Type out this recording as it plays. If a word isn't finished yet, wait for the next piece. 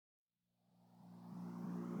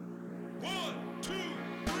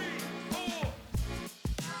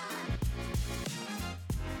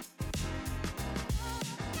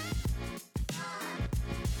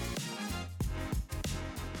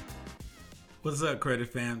What's up, Credit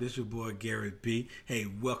Fam? This your boy Gary B. Hey,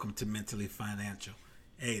 welcome to Mentally Financial.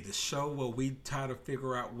 Hey, the show where we try to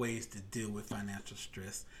figure out ways to deal with financial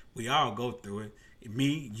stress. We all go through it.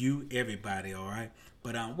 Me, you, everybody, all right?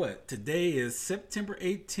 But today is September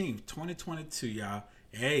 18th, 2022, y'all.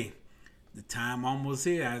 Hey, the time almost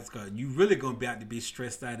here. You really gonna be out to be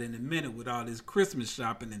stressed out in a minute with all this Christmas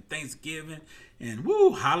shopping and Thanksgiving and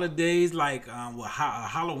holidays like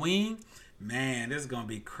Halloween. Man, this is gonna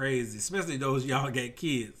be crazy, especially those y'all got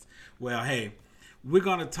kids. Well, hey, we're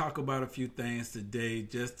gonna talk about a few things today,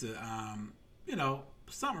 just to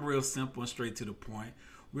something real simple and straight to the point.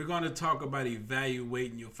 We're going to talk about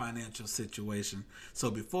evaluating your financial situation. So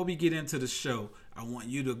before we get into the show, I want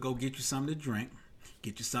you to go get you something to drink,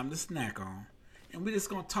 get you something to snack on, and we're just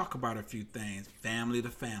going to talk about a few things, family to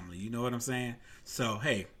family. You know what I'm saying? So,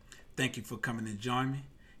 hey, thank you for coming and join me.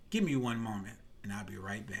 Give me one moment, and I'll be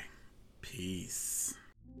right back. Peace.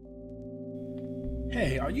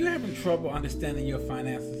 Hey, are you having trouble understanding your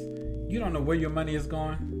finances? You don't know where your money is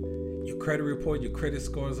going? Your credit report, your credit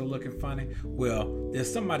scores are looking funny? Well,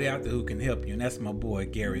 there's somebody out there who can help you, and that's my boy,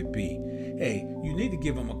 Gary B. Hey, you need to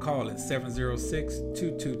give him a call at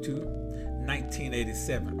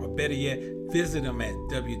 706-222-1987, or better yet, visit him at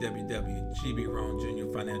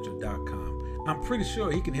www.gbronjrfinancial.com. I'm pretty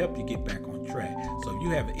sure he can help you get back on track. So if you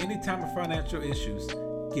have any type of financial issues,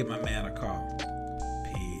 give my man a call.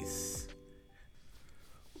 Peace.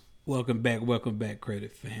 Welcome back,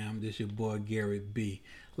 Credit Fam. This is your boy, Gary B.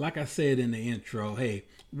 Like I said in the intro, hey,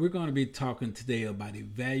 we're going to be talking today about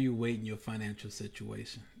evaluating your financial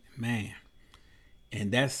situation. Man,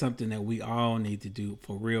 and that's something that we all need to do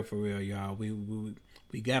for real, y'all. We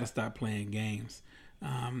got to stop playing games.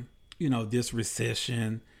 This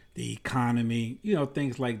recession, the economy,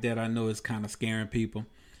 things like that. I know it's kind of scaring people.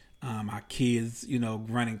 Our kids,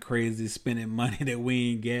 running crazy, spending money that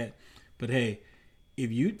we ain't got. But hey, if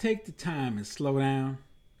you take the time and slow down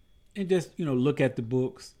and just, look at the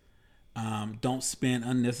books, don't spend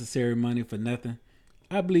unnecessary money for nothing,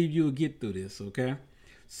 I believe you'll get through this, okay?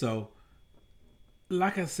 So,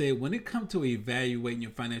 like I said, when it comes to evaluating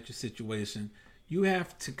your financial situation, you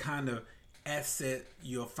have to kind of asset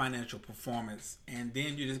your financial performance, and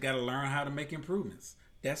then you just got to learn how to make improvements.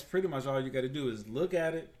 That's pretty much all you got to do is look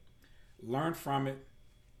at it, learn from it,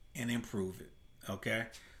 and improve it, okay?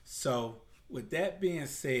 So, with that being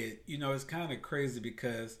said, it's kind of crazy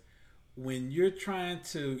because when you're trying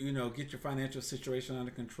to, get your financial situation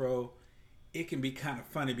under control, it can be kind of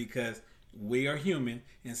funny because we are human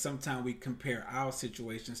and sometimes we compare our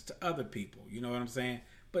situations to other people. You know what I'm saying?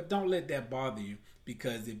 But don't let that bother you,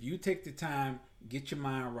 because if you take the time, get your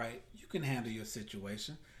mind right, you can handle your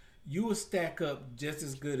situation. You will stack up just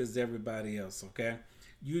as good as everybody else, okay?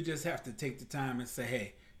 You just have to take the time and say,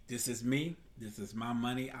 hey, this is me. This is my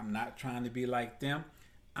money. I'm not trying to be like them.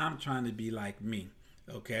 I'm trying to be like me.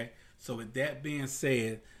 Okay? So with that being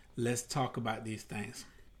said, let's talk about these things.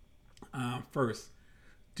 First,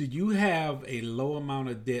 do you have a low amount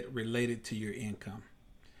of debt related to your income?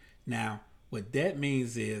 Now, what that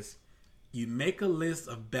means is you make a list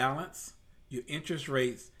of balance, your interest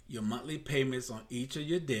rates, your monthly payments on each of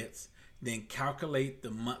your debts, then calculate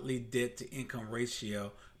the monthly debt to income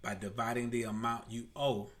ratio by dividing the amount you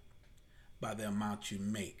owe by the amount you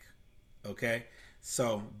make. Okay?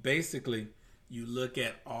 So basically, you look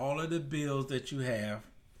at all of the bills that you have,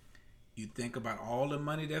 you think about all the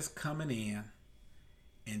money that's coming in,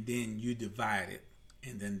 and then you divide it.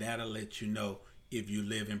 And then that'll let you know if you're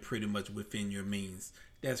living pretty much within your means.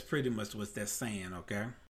 That's pretty much what that's saying, okay?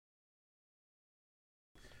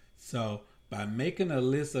 So by making a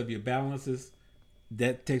list of your balances,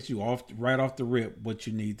 that takes you right off the rip what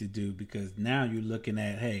you need to do, because now you're looking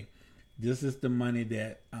at, hey, this is the money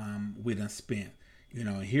that we done spent.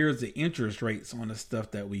 Here's the interest rates on the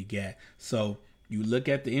stuff that we got. So you look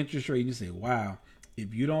at the interest rate and you say, wow,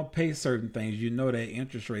 if you don't pay certain things, that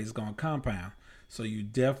interest rate is going to compound. So you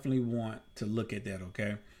definitely want to look at that,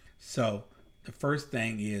 okay? So the first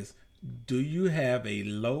thing is, do you have a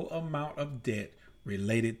low amount of debt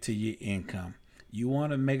related to your income? You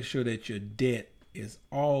want to make sure that your debt is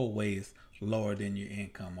always lower than your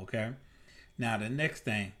income, okay? Now, the next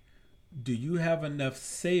thing, do you have enough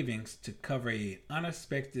savings to cover an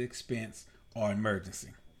unexpected expense or emergency?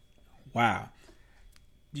 Wow.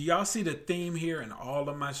 Do y'all see the theme here in all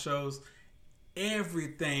of my shows?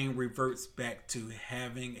 Everything reverts back to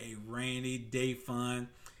having a rainy day fund,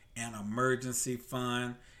 an emergency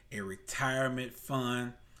fund, a retirement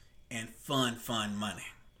fund, and fun money.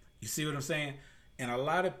 You see what I'm saying? And a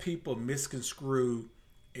lot of people misconstrue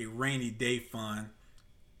a rainy day fund,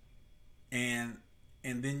 and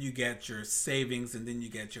and then you got your savings, and then you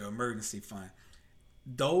got your emergency fund.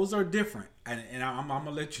 Those are different, and I'm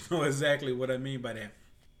gonna let you know exactly what I mean by that.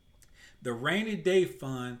 The rainy day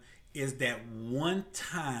fund is that one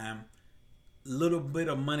time little bit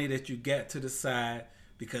of money that you got to the side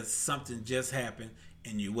because something just happened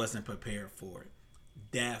and you wasn't prepared for it.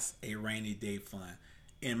 That's a rainy day fund.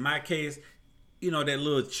 In my case, that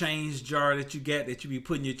little change jar that you get that you be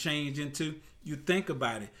putting your change into, you think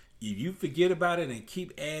about it. If you forget about it and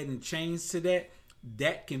keep adding change to that,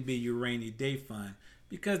 that can be your rainy day fund.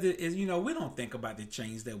 Because it is, we don't think about the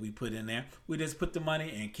change that we put in there. We just put the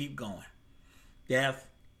money and keep going. That's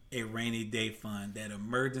a rainy day fund, that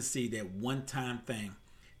emergency, that one-time thing.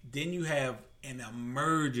 Then you have an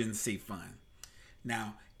emergency fund.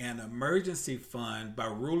 Now, an emergency fund, by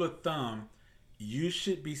rule of thumb, you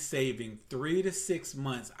should be saving 3 to 6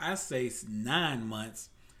 months, I say 9 months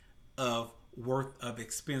of worth of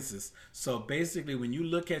expenses. So basically, when you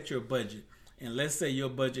look at your budget, and let's say your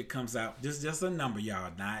budget comes out, this is just a number,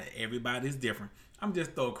 y'all. Not everybody's different. I'm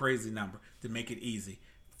just throw a crazy number to make it easy.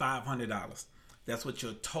 $500. That's what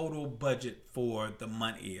your total budget for the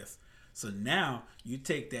month is. So now you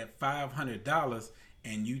take that $500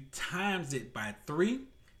 and you times it by 3,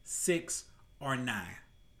 6, or 9.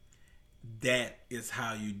 That is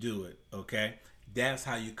how you do it, okay? That's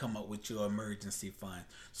how you come up with your emergency fund.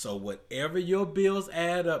 So whatever your bills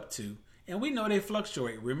add up to, and we know they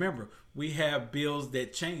fluctuate. Remember, we have bills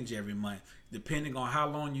that change every month depending on how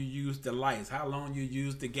long you use the lights, how long you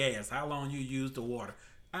use the gas, how long you use the water.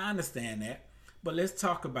 I understand that, but let's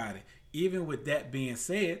talk about it. Even with that being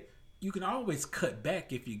said, you can always cut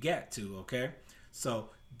back if you got to, okay? So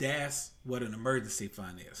that's what an emergency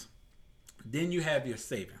fund is. Then you have your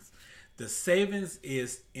savings. The savings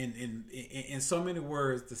is, in so many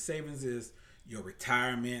words, the savings is your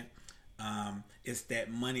retirement. It's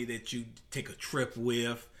that money that you take a trip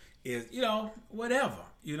with, is, whatever.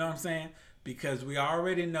 You know what I'm saying? Because we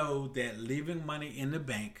already know that leaving money in the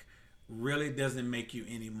bank really doesn't make you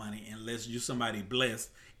any money unless you're somebody blessed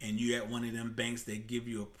and you at one of them banks that give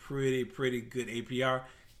you a pretty good APR,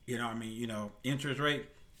 interest rate,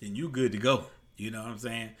 then you good to go. You know what I'm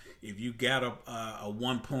saying? If you got a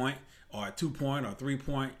 1 point or a 2 point or 3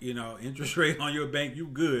 point, interest rate on your bank, you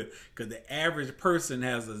good. Because the average person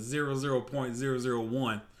has a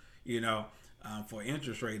 0.001, for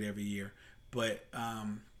interest rate every year. But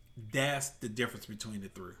that's the difference between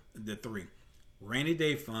the three. Rainy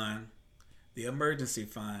day fund, the emergency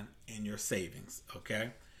fund, and your savings,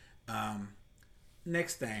 okay?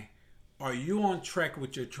 Next thing, are you on track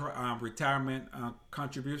with your retirement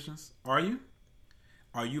contributions? Are you?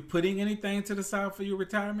 Are you putting anything to the side for your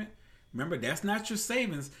retirement? Remember, that's not your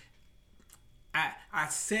savings. I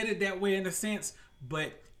said it that way in a sense,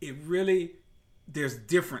 but it really, there's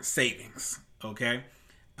different savings, okay?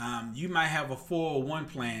 You might have a 401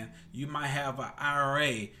 plan, you might have an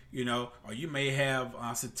IRA, or you may have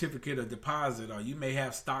a certificate of deposit, or you may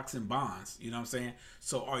have stocks and bonds, you know what I'm saying?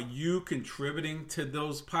 So are you contributing to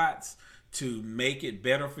those pots to make it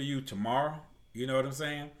better for you tomorrow? You know what I'm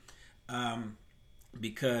saying?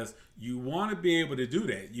 Because you want to be able to do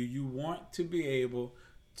that. You want to be able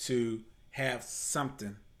to have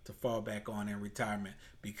something to fall back on in retirement,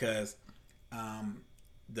 because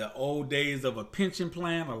the old days of a pension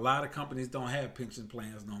plan, a lot of companies don't have pension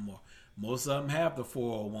plans no more. Most of them have the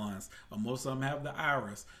 401s, or most of them have the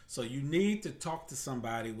IRAs. So you need to talk to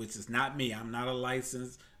somebody, which is not me. I'm not a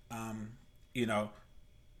licensed,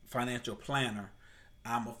 financial planner.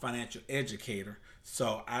 I'm a financial educator.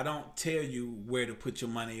 So I don't tell you where to put your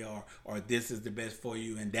money, or this is the best for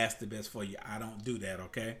you and that's the best for you. I don't do that,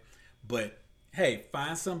 okay? But hey,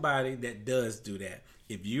 find somebody that does do that.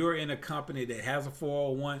 If you're in a company that has a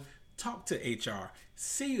 401, talk to HR.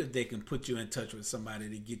 See if they can put you in touch with somebody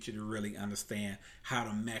to get you to really understand how to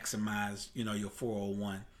maximize, your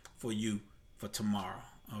 401 for you for tomorrow,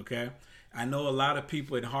 okay? I know a lot of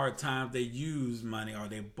people in hard times, they use money or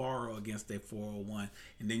they borrow against their 401,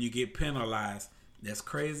 and then you get penalized. That's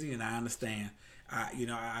crazy, and I understand.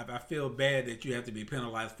 I feel bad that you have to be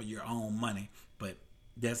penalized for your own money, but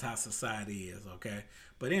that's how society is, okay?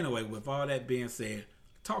 But anyway, with all that being said,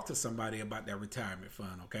 talk to somebody about that retirement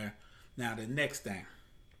fund, okay? Now, the next thing,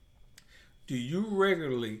 do you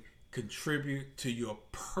regularly contribute to your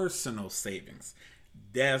personal savings?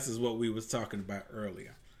 That is what we was talking about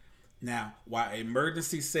earlier. Now, while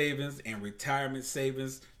emergency savings and retirement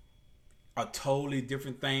savings are totally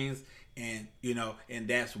different things, and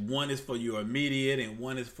that's one is for your immediate and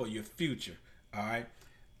one is for your future, all right?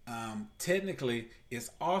 Technically,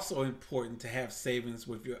 it's also important to have savings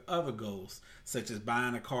with your other goals, such as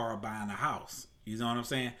buying a car or buying a house, You know what I'm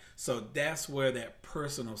saying? So that's where that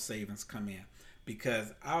personal savings come in.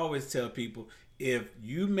 Because I always tell people, if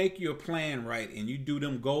you make your plan right and you do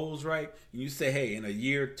them goals right, and you say, hey, in a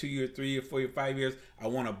year, 2 years, 3 years, 4 years, 5 years, I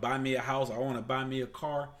want to buy me a house, I want to buy me a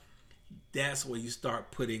car, that's where you start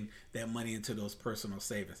putting that money into those personal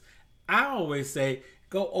savings. I always say,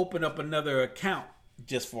 go open up another account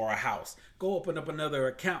just for a house. Go open up another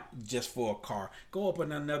account just for a car. Go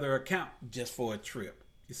open another account just for a trip.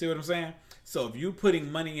 You see what I'm saying? So if you're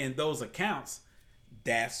putting money in those accounts,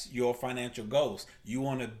 that's your financial goals. You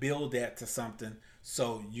want to build that to something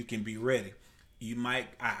so you can be ready. You might,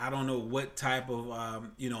 I don't know what type of,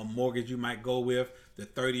 mortgage you might go with, the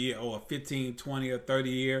 30 year or 15, 20 or 30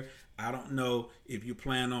 year. I don't know if you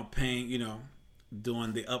plan on paying,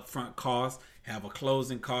 doing the upfront cost, have a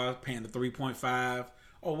closing cost, paying the 3.5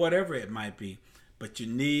 or whatever it might be. But you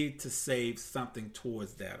need to save something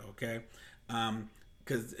towards that, okay?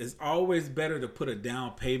 Because it's always better to put a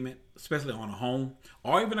down payment, especially on a home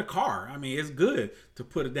or even a car. I mean, it's good to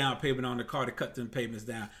put a down payment on the car to cut them payments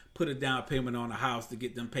down. Put a down payment on a house to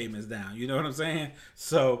get them payments down. You know what I'm saying?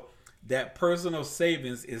 So that personal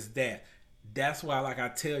savings is that. That's why, like I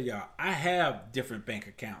tell y'all, I have different bank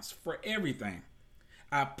accounts for everything.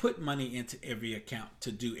 I put money into every account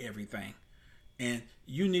to do everything. And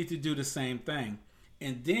you need to do the same thing.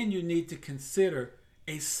 And then you need to consider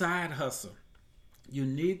a side hustle. You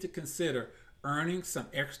need to consider earning some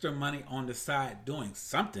extra money on the side, doing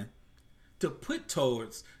something to put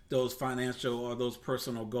towards those financial or those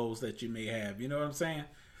personal goals that you may have. You know what I'm saying?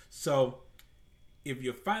 So if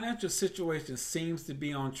your financial situation seems to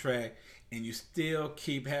be on track and you still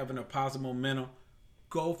keep having a positive momentum,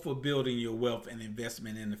 go for building your wealth and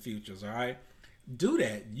investment in the futures, all right? Do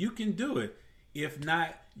that. You can do it. If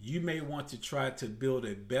not, you may want to try to build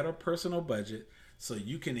a better personal budget so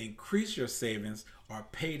you can increase your savings or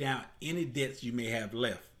pay down any debts you may have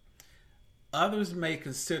left. Others may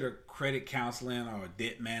consider credit counseling or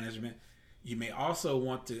debt management. You may also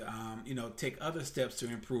want to, take other steps to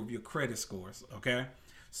improve your credit scores, okay?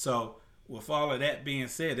 So with all of that being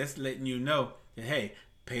said, that's letting you know that, hey,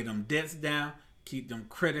 pay them debts down, keep them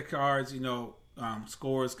credit cards,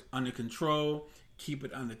 scores under control, keep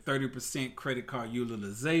it under 30% credit card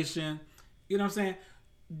utilization. You know what I'm saying?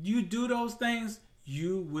 You do those things,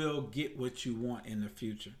 you will get what you want in the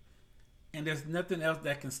future. And there's nothing else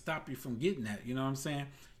that can stop you from getting that. You know what I'm saying?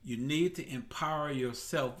 You need to empower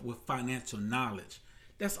yourself with financial knowledge.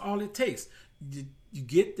 That's all it takes. You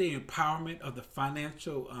get the empowerment of the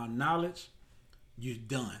financial knowledge, you're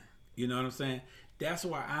done. You know what I'm saying? That's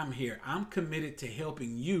why I'm here. I'm committed to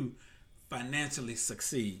helping you financially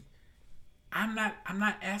succeed. I'm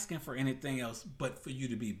not asking for anything else but for you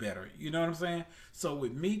to be better. You know what I'm saying? So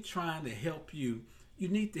with me trying to help you, you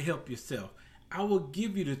need to help yourself. I will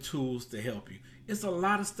give you the tools to help you. It's a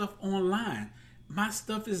lot of stuff online. My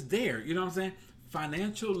stuff is there. You know what I'm saying?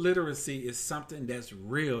 Financial literacy is something that's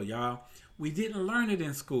real, y'all. We didn't learn it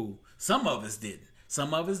in school. Some of us didn't.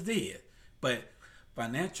 Some of us did. But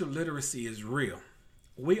financial literacy is real.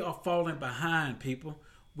 We are falling behind, people.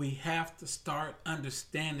 We have to start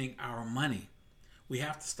understanding our money. We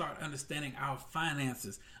have to start understanding our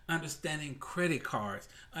finances, understanding credit cards,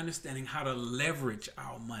 understanding how to leverage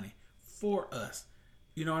our money for us.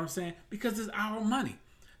 You know what I'm saying? Because it's our money.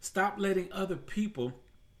 Stop letting other people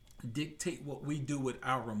dictate what we do with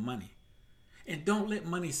our money. And don't let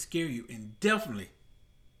money scare you. And definitely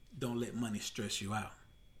don't let money stress you out.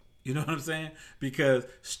 You know what I'm saying? Because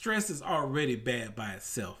stress is already bad by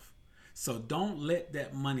itself. So don't let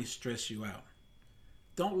that money stress you out.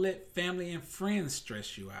 Don't let family and friends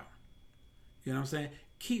stress you out. You know what I'm saying?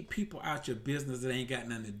 Keep people out your business that ain't got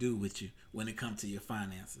nothing to do with you when it comes to your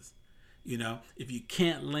finances. You know, if you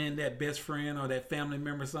can't lend that best friend or that family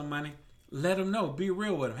member some money, let them know. Be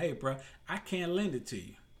real with them. Hey, bro, I can't lend it to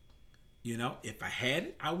you. You know, if I had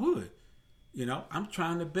it, I would. You know, I'm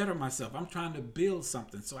trying to better myself. I'm trying to build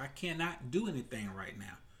something, so I cannot do anything right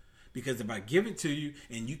now. Because if I give it to you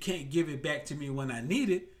and you can't give it back to me when I need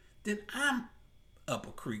it, then I'm up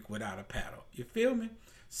a creek without a paddle. You feel me?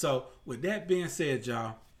 So with that being said,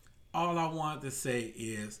 y'all, all I wanted to say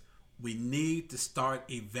is we need to start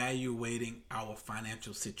evaluating our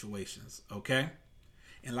financial situations, okay?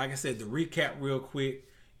 And like I said, to recap real quick,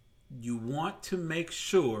 you want to make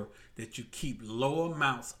sure that you keep low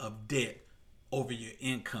amounts of debt over your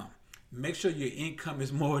income. Make sure your income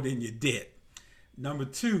is more than your debt. Number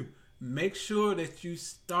 2, make sure that you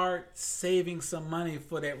start saving some money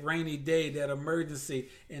for that rainy day, that emergency,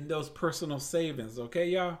 and those personal savings. Okay,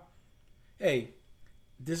 y'all? Hey,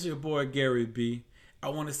 this is your boy, Gary B. I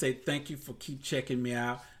want to say thank you for keep checking me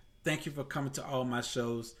out. Thank you for coming to all my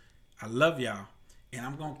shows. I love y'all. And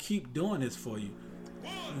I'm going to keep doing this for you.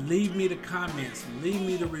 Leave me the comments. Leave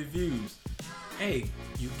me the reviews. Hey,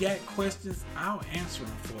 you got questions? I'll answer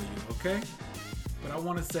them for you, okay? But I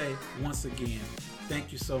want to say once again,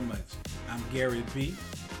 thank you so much. I'm Gary B.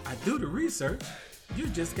 I do the research. You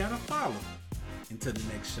just got to follow. Until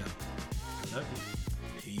the next show. I love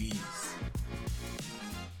you. Peace.